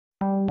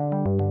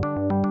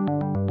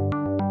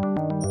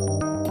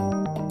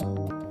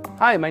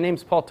Hi, my name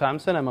is Paul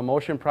Thompson. I'm a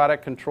motion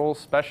product control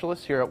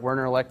specialist here at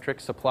Werner Electric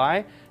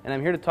Supply, and I'm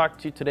here to talk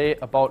to you today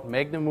about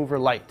MagneMover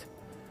LITE.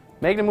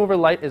 MagneMover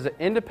LITE is an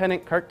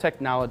independent cart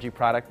technology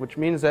product, which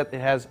means that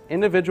it has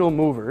individual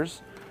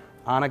movers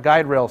on a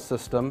guide rail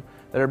system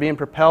that are being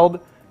propelled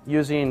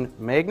using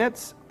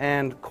magnets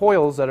and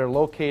coils that are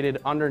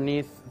located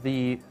underneath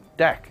the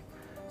deck.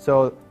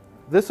 So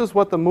this is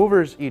what the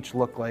movers each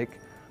look like.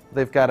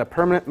 They've got a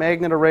permanent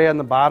magnet array on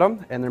the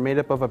bottom, and they're made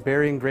up of a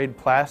bearing grade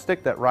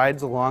plastic that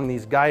rides along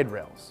these guide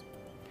rails.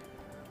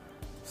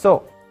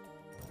 So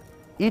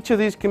each of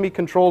these can be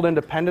controlled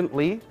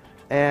independently,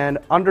 and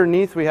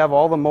underneath we have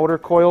all the motor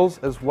coils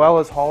as well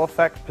as Hall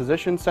effect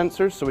position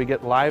sensors, so we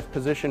get live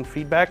position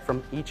feedback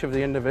from each of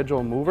the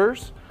individual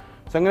movers.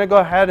 So I'm going to go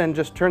ahead and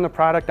just turn the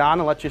product on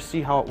and let you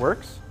see how it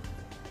works.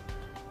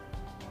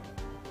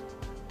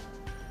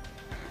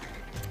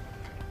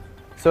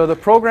 So the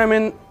program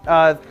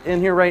in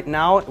here right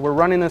now, we're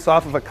running this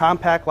off of a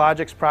compact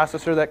Logix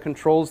processor that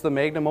controls the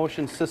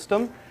MagneMotion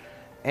system.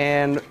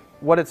 And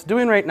what it's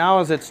doing right now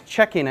is it's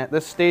checking at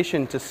this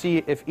station to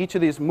see if each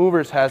of these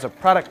movers has a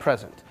product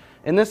present.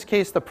 In this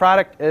case, the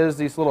product is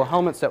these little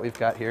helmets that we've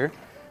got here.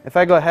 If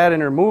I go ahead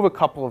and remove a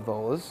couple of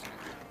those,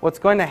 what's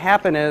going to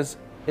happen is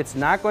it's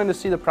not going to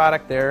see the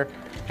product there,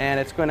 and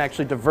it's going to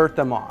actually divert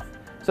them off.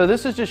 So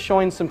this is just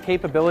showing some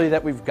capability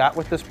that we've got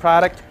with this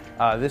product.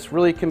 This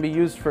really can be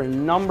used for a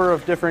number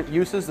of different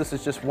uses. This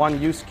is just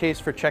one use case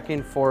for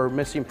checking for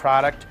missing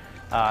product.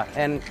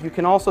 And you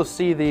can also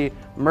see the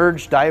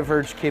merge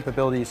diverge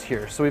capabilities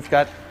here. So we've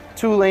got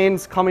two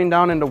lanes coming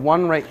down into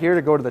one right here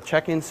to go to the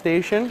check-in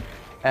station.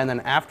 And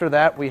then after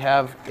that we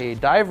have a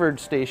diverge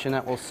station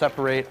that will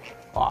separate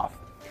off.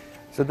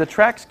 So the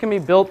tracks can be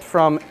built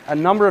from a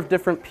number of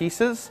different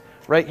pieces.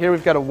 Right here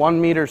we've got a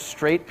 1 meter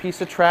straight piece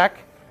of track.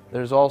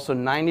 There's also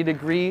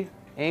 90-degree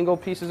angle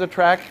pieces of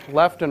track,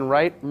 left and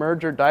right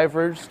merge or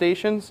diverge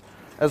stations,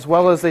 as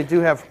well as they do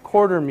have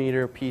 1/4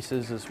 meter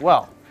pieces as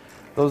well.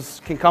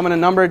 Those can come in a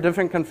number of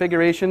different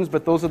configurations,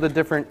 but those are the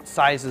different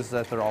sizes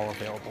that they're all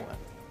available in.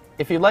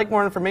 If you'd like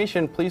more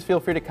information, please feel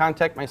free to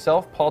contact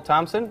myself, Paul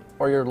Thompson,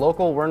 or your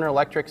local Werner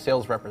Electric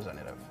sales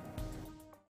representative.